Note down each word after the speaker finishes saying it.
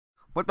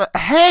What the?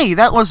 Hey,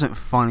 that wasn't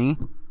funny.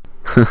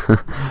 Oh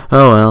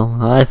well,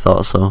 I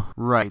thought so.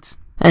 Right.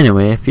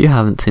 Anyway, if you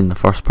haven't seen the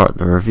first part of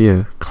the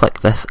review, click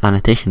this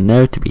annotation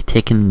now to be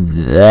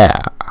taken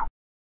there.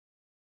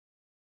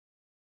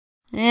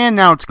 And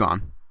now it's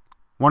gone.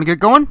 Want to get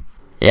going?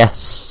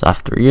 Yes,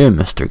 after you,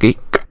 Mr.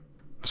 Geek.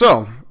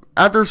 So,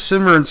 after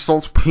Simmer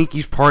insults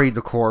Pinky's party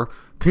decor,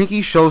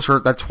 Pinky shows her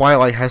that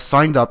Twilight has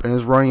signed up and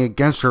is running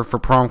against her for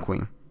prom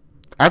queen.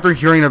 After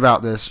hearing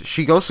about this,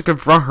 she goes to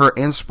confront her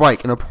and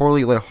Spike in a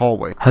poorly lit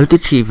hallway. How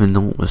did she even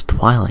know it was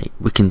Twilight?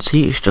 We can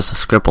see it's just a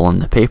scribble on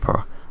the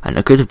paper, and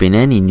it could have been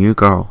any new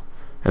girl.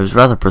 It was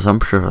rather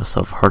presumptuous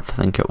of her to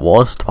think it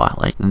was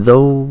Twilight,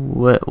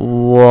 though it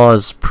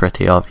was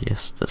pretty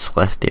obvious that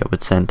Celestia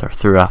would send her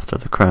through after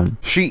the crown.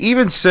 She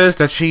even says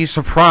that she's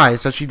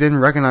surprised that she didn't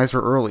recognize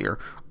her earlier,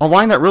 a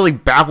line that really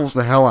baffles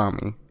the hell out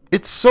of me.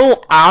 It's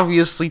so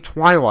obviously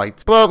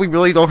Twilight, but we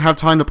really don't have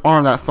time to ponder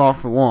on that thought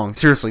for long.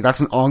 Seriously,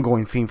 that's an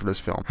ongoing theme for this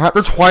film.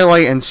 After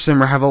Twilight and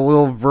Simmer have a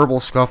little verbal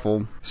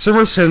scuffle,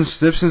 Simmer sends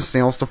Snips and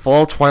Snails to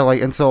follow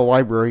Twilight into the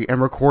library and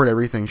record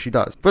everything she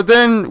does. But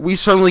then, we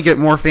suddenly get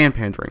more fan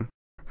pandering.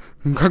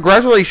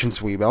 Congratulations,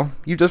 Sweetbelle.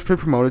 You've just been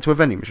promoted to a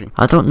vending machine.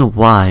 I don't know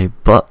why,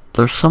 but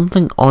there's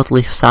something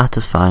oddly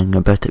satisfying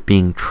about it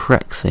being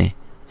Trixie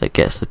that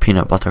gets the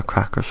peanut butter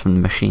crackers from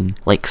the machine.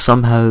 Like,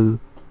 somehow,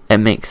 it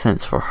makes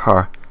sense for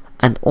her,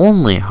 and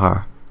only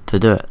her, to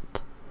do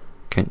it.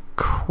 Can't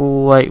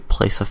quite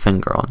place a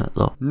finger on it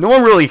though. No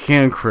one really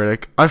can,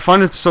 Critic. I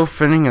find it so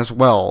fitting as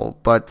well,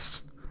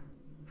 but...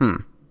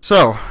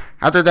 So,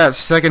 after that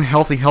second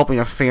healthy helping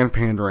of fan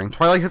pandering,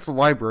 Twilight hits the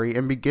library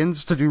and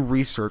begins to do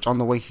research on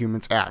the way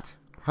humans act.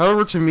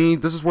 However, to me,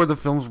 this is where the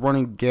film's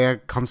running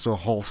gag comes to a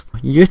halt.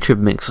 YouTube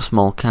makes a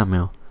small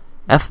cameo.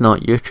 If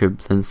not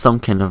YouTube, then some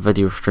kind of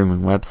video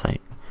streaming website.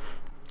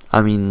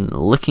 I mean,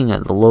 looking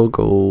at the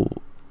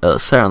logo, it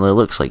certainly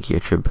looks like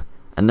YouTube,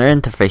 and their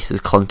interface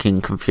is clunky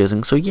and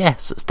confusing, so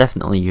yes, it's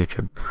definitely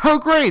YouTube. Oh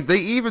great, they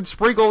even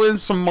sprinkle in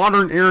some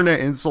modern internet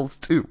insults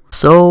too.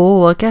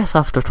 So, I guess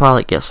after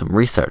Twilight gets some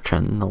research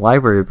in, the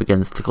library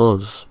begins to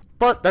close.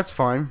 But that's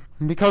fine,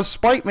 because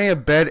Spike made a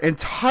bed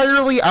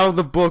entirely out of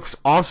the books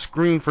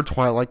off-screen for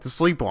Twilight to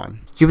sleep on.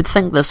 You would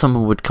think that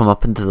someone would come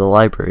up into the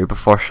library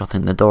before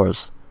shutting the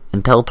doors,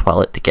 and tell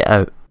Twilight to get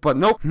out. But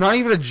nope, not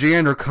even a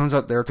janitor comes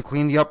up there to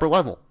clean the upper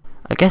level.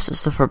 I guess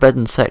it's the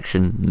forbidden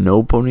section.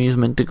 No pony is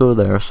meant to go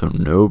there, so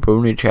no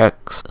pony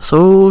checks.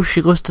 So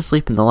she goes to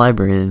sleep in the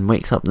library and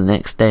wakes up the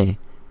next day,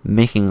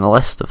 making a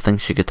list of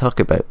things she could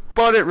talk about.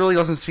 But it really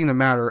doesn't seem to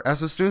matter,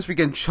 as the students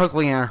begin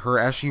chuckling at her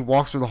as she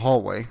walks through the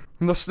hallway.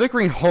 The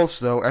snickering halts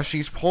though as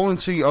she's pulled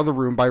into the other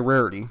room by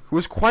Rarity, who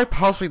is quite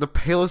possibly the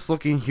palest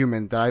looking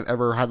human that I've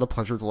ever had the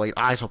pleasure to lay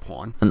eyes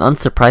upon. And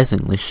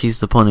unsurprisingly, she's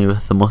the pony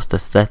with the most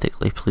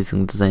aesthetically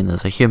pleasing design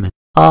as a human.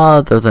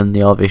 Other than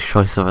the obvious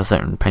choice of a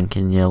certain pink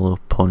and yellow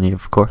pony,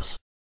 of course.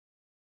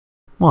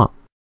 What?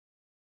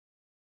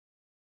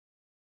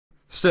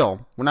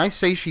 Still, when I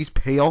say she's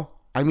pale,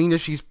 I mean that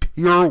she's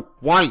pure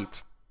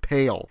white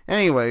pale.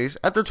 Anyways,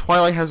 after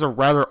Twilight has a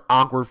rather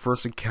awkward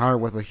first encounter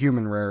with a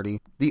human Rarity,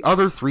 the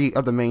other three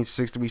of the main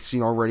six that we've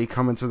seen already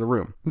come into the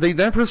room. They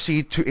then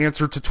proceed to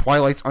answer to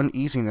Twilight's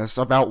uneasiness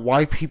about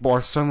why people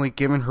are suddenly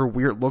giving her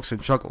weird looks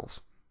and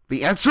chuckles.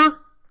 The answer?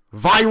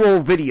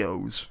 Viral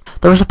videos.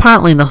 There was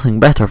apparently nothing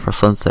better for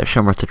Sunset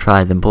Shimmer to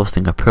try than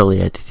posting a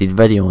poorly edited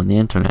video on the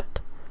internet.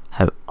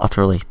 How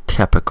utterly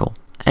typical.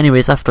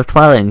 Anyways, after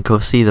Twilight and Co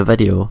see the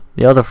video,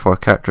 the other four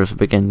characters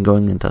begin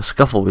going into a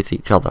scuffle with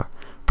each other,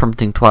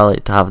 prompting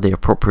Twilight to have the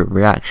appropriate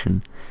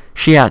reaction.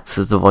 She acts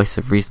as the voice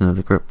of reason of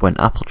the group when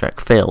Applejack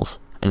fails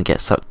and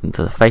gets sucked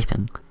into the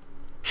fighting.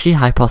 She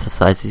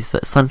hypothesizes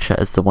that Sunshine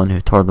is the one who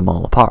tore them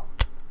all apart.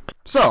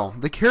 So,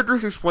 the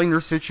characters explain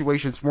their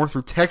situations more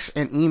through texts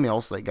and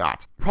emails they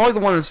got. Probably the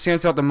one that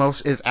stands out the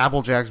most is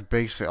Applejack's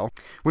bake sale,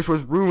 which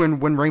was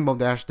ruined when Rainbow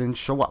Dash didn't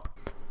show up.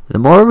 The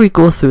more we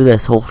go through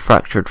this whole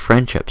fractured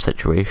friendship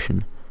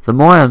situation, the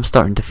more I'm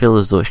starting to feel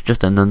as though it's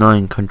just an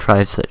annoying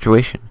contrived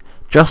situation,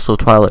 just so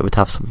Twilight would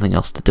have something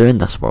else to do in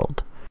this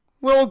world.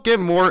 We'll get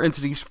more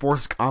into these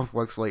forced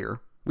conflicts later.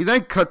 We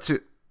then cut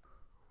to...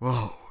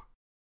 Whoa.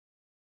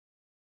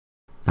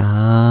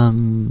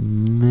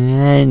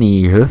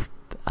 Anywho,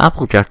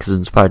 Applejack is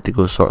inspired to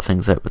go sort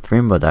things out with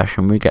Rainbow Dash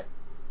and we get...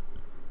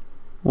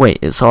 Wait,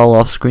 it's all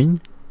off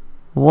screen?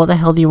 What the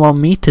hell do you want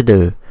me to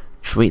do?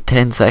 Just wait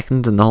 10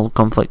 seconds and the whole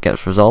conflict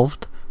gets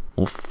resolved?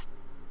 Well,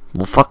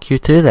 fuck you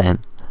too then.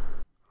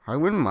 I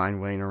wouldn't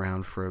mind waiting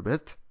around for a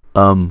bit.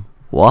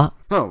 What?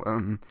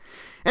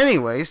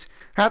 Anyways,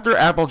 after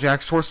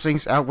Applejack sorts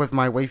things out with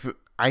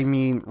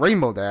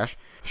Rainbow Dash,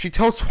 she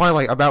tells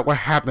Twilight about what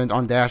happened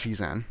on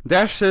Dashy's end.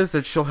 Dash says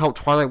that she'll help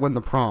Twilight win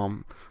the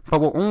prom, but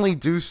will only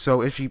do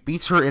so if she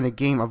beats her in a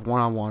game of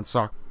one-on-one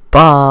soccer.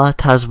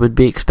 But, as would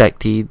be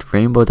expected,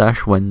 Rainbow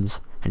Dash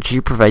wins, and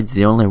she provides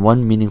the only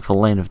one meaningful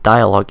line of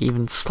dialogue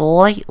even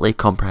slightly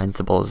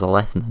comprehensible as a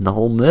lesson in the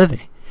whole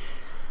movie.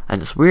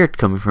 And it's weird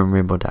coming from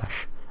Rainbow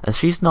Dash, as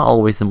she's not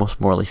always the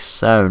most morally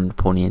sound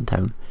pony in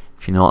town,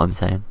 if you know what I'm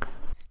saying.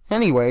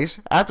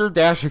 Anyways, after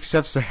Dash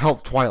accepts to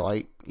help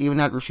Twilight, even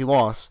after she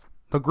lost.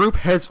 The group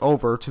heads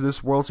over to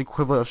this world's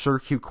equivalent of Sugar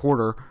Cube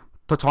Quarter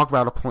to talk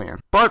about a plan.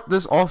 But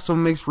this also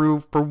makes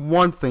room for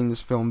one thing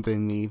this film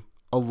didn't need.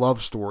 A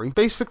love story.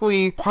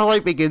 Basically,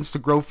 Twilight begins to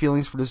grow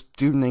feelings for this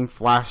dude named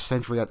Flash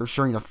Sentry after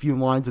sharing a few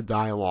lines of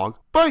dialogue.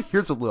 But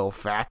here's a little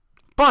fact.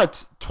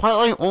 But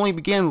Twilight only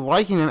began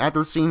liking him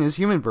after seeing his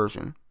human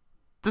version.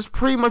 This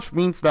pretty much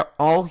means that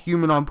all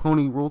Human on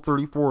Pony Rule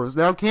 34 is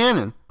now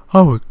canon.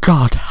 Oh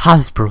God,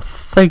 Hasbro,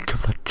 think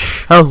of the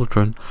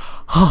children.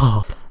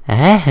 Oh.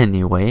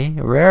 Anyway,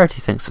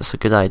 Rarity thinks it's a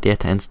good idea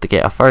to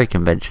instigate a furry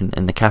convention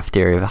in the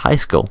cafeteria of a high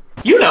school.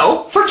 You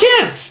know, for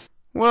kids!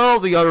 Well,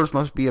 the others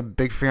must be a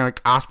big fan of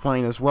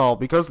cosplaying as well,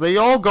 because they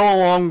all go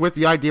along with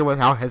the idea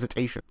without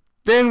hesitation.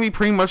 Then we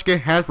pretty much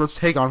get Hasbro's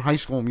take on High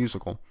School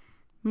Musical.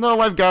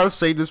 No, I've gotta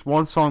say this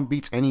one song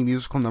beats any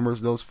musical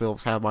numbers those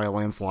films have by a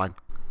landslide.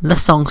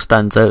 This song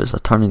stands out as a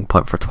turning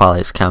point for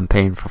Twilight's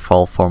campaign for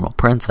Fall Formal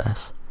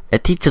Princess.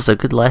 It teaches a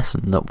good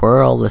lesson that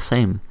we're all the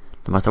same,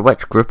 no matter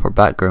which group or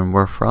background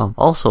we're from.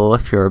 Also,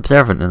 if you're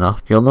observant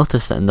enough, you'll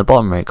notice that in the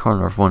bottom right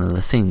corner of one of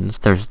the scenes,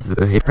 there's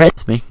the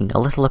Prince making a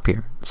little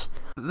appearance.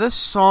 This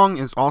song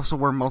is also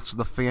where most of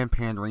the fan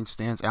pandering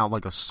stands out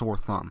like a sore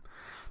thumb.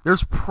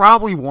 There's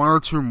probably one or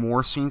two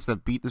more scenes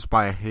that beat this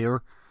by a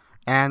hair,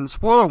 and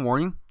spoiler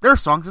warning, there are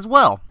songs as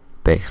well.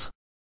 Bass.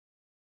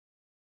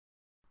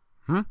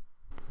 Hmm?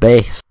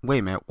 Bass. Wait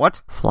a minute,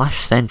 what?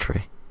 Flash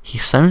Sentry. He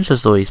sounds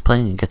as though he's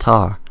playing a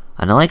guitar,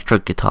 an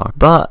electric guitar,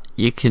 but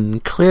you can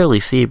clearly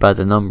see by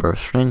the number of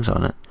strings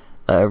on it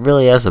that it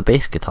really is a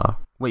bass guitar.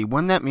 Wait,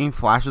 wouldn't that mean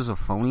Flash is a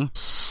phony?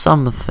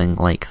 Something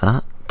like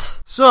that.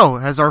 So,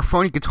 as our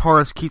phony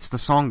guitarist keeps the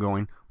song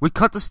going, we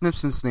cut to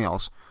Snips and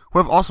Snails, who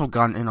have also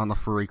gotten in on the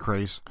furry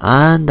craze.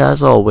 And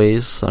as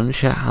always,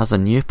 Sunshine has a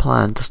new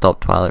plan to stop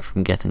Twilight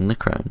from getting the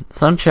crown.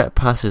 Sunshine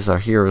passes our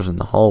heroes in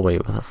the hallway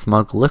with a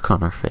smug look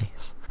on her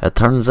face. It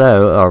turns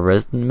out our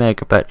resident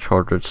mega bitch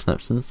ordered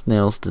Snips and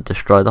Snails to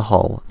destroy the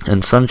hall,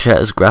 and Sunshine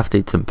has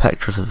grafted some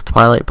pictures of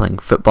Twilight playing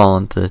football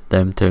onto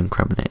them to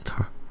incriminate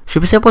her. She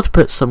was able to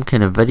put some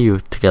kind of video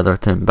together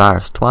to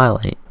embarrass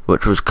Twilight,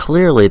 which was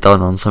clearly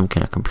done on some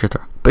kind of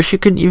computer. But she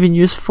couldn't even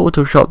use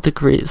Photoshop to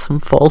create some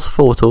false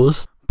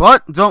photos.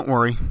 But don't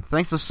worry,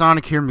 thanks to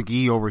Sonic here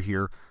McGee over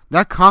here,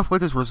 that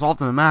conflict is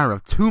resolved in a matter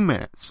of 2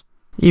 minutes.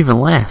 Even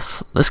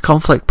less. This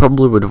conflict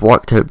probably would have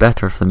worked out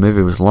better if the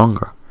movie was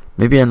longer.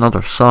 Maybe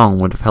another song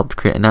would have helped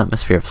create an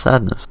atmosphere of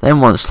sadness.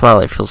 Then once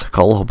Twilight feels like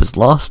all hope is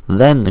lost,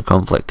 then the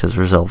conflict is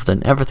resolved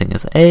and everything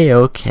is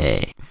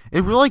A-okay.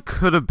 It really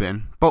could have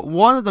been, but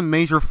one of the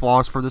major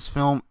flaws for this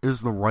film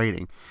is the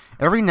writing.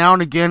 Every now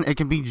and again, it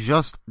can be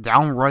just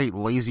downright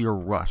lazy or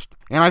rushed,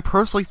 and I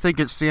personally think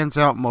it stands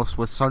out most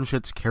with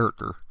Sunshit's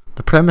character.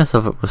 The premise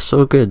of it was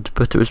so good,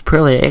 but it was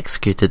poorly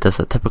executed as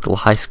a typical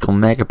high school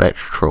megabitch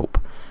trope.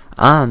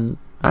 And,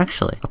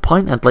 actually, a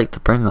point I'd like to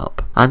bring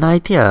up. An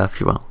idea, if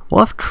you will.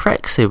 What if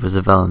Trixie was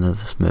the villain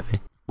of this movie?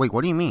 Wait,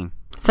 what do you mean?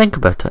 Think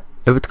about it.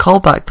 It would call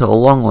back to a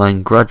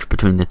long-line grudge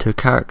between the two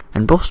characters.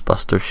 In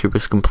Ghostbusters, she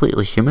was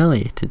completely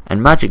humiliated.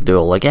 In Magic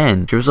Duel,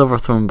 again, she was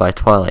overthrown by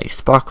Twilight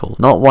Sparkle.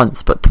 Not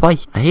once, but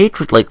twice. A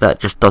hatred like that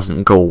just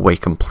doesn't go away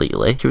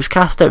completely. She was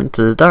cast out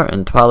into the dirt,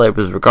 and Twilight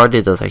was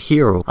regarded as a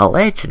hero, a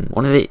legend,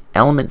 one of the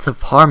elements of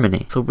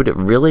harmony. So would it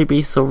really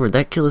be so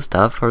ridiculous to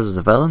have her as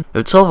the villain? It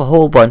would solve a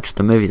whole bunch of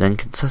the movie's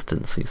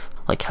inconsistencies.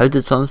 Like, how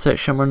did Sunset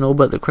Shimmer know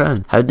about the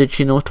crown? How did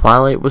she know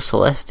Twilight was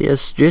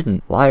Celestia's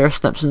student? Why are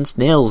Snips and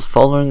Snails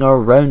following her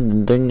around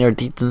and doing their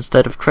deeds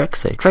instead of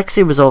Trixie?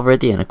 Trixie was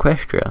already in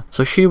Equestria,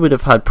 so she would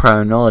have had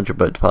prior knowledge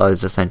about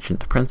Twilight's ascension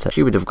to princess.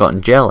 She would have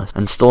gotten jealous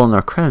and stolen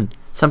her crown.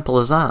 Simple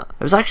as that.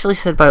 It was actually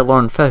said by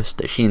Lauren Faust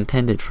that she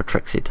intended for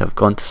Trixie to have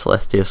gone to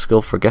Celestia's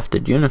school for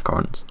gifted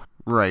unicorns.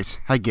 Right,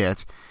 I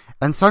get.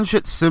 And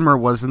Sunshit Simmer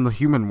was in the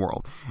human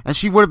world, and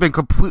she would have been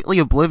completely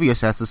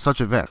oblivious as to such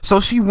events, so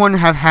she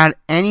wouldn't have had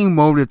any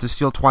motive to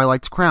steal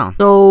Twilight's crown.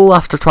 So,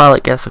 after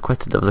Twilight gets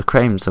acquitted of the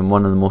crimes and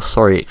one of the most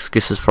sorry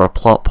excuses for a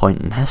plot point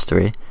in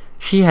history,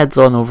 she heads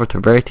on over to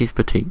Verity's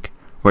boutique,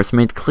 where it's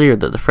made clear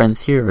that the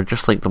friends here are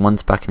just like the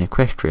ones back in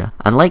Equestria,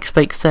 and like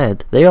Spike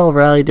said, they all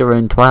rallied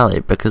around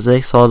Twilight because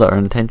they saw that her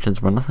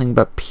intentions were nothing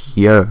but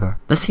pure.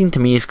 This scene to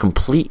me is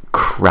complete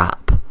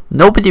crap.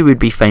 Nobody would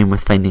be fine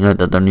with finding out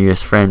that their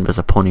newest friend was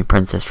a pony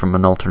princess from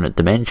an alternate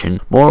dimension.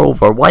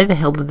 Moreover, why the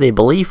hell did they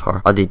believe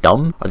her? Are they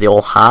dumb? Are they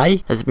all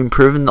high? Has it been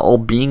proven that all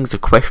beings,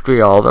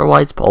 Equestria or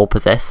otherwise, all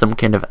possess some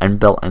kind of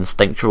inbuilt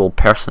instinctual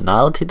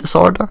personality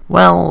disorder?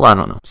 Well, I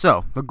don't know.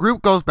 So, the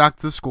group goes back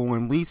to the school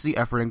and leads the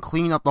effort in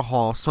cleaning up the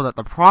hall so that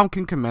the prom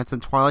can commence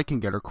and Twilight can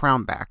get her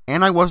crown back.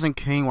 And I wasn't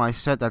kidding when I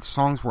said that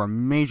songs were a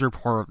major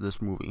part of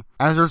this movie,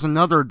 as there's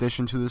another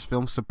addition to this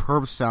film's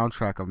superb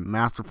soundtrack of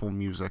masterful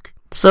music.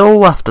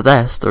 So after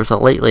this, there's a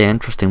lately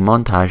interesting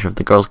montage of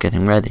the girls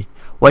getting ready,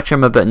 which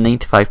I'm about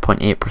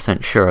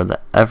 95.8% sure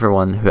that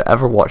everyone who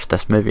ever watched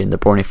this movie in the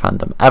Brony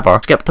fandom ever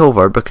skipped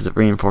over because it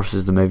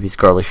reinforces the movie's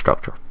girly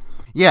structure.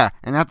 Yeah,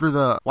 and after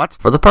the... what?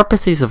 For the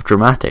purposes of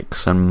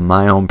dramatics and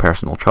my own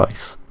personal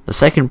choice, The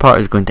second part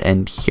is going to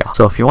end here.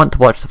 So if you want to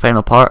watch the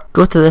final part,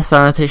 go to this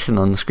annotation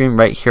on the screen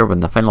right here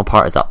when the final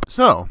part is up.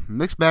 So,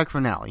 mixed bag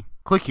finale.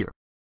 Click here.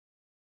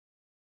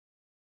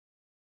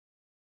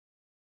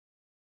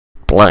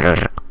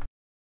 Blah.